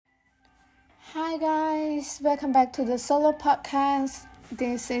Hi guys, welcome back to the solo podcast.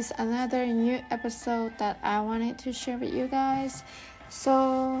 This is another new episode that I wanted to share with you guys.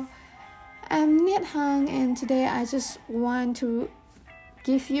 So, I'm Niet Hang, and today I just want to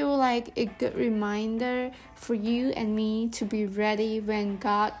give you like a good reminder for you and me to be ready when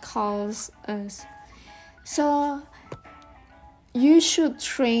God calls us. So, you should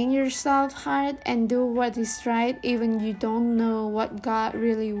train yourself hard and do what is right even you don't know what God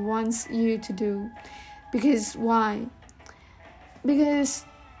really wants you to do. Because why? Because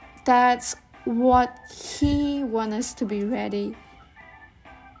that's what He wants us to be ready.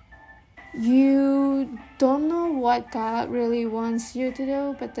 You don't know what God really wants you to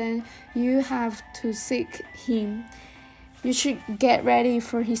do, but then you have to seek Him. You should get ready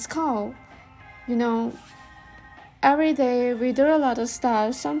for His call. Every day we do a lot of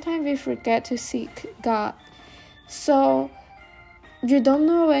stuff. Sometimes we forget to seek God. So you don't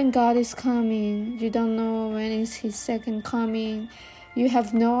know when God is coming. You don't know when is His second coming. You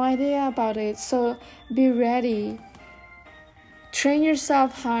have no idea about it. So be ready. Train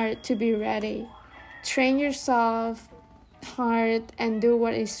yourself hard to be ready. Train yourself hard and do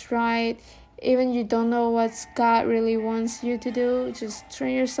what is right. Even you don't know what God really wants you to do, just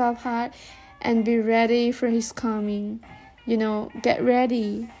train yourself hard and be ready for His coming. Get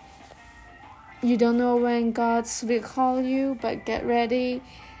ready. You don't know when God will call you, but get ready.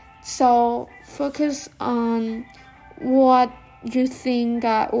 So focus on what you think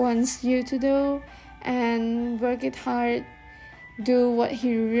God wants you to do and work it hard. Do what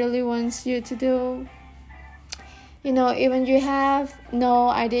He really wants you to do. Even you have no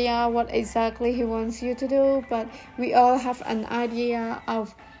idea what exactly He wants you to do, but we all have an idea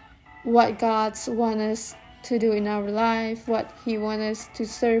of what God wants us to do in our life, what He wants us to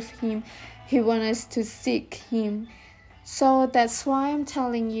serve Him, He wants us to seek Him. So that's why I'm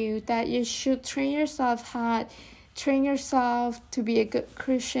telling you that you should train yourself hard, train yourself to be a good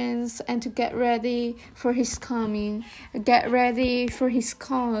Christian and to get ready for His coming, get ready for His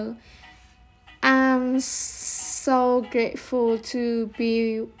call. I'm so grateful to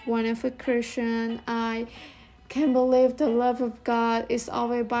be one of a Christian. I can't believe the love of God is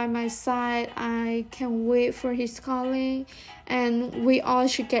always by my side. I can't wait for His calling, and we all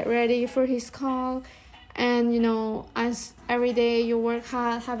should get ready for His call. And as every day you work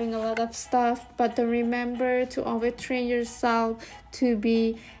hard, having a lot of stuff, but don't remember to always train yourself to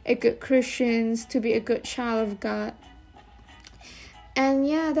be a good Christian, to be a good child of God. And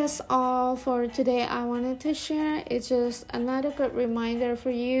yeah, that's all for today I wanted to share. It's just another good reminder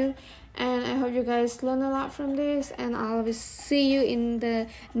for you. And I hope you guys learn a lot from this. And I'll see you in the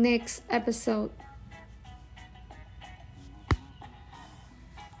next episode.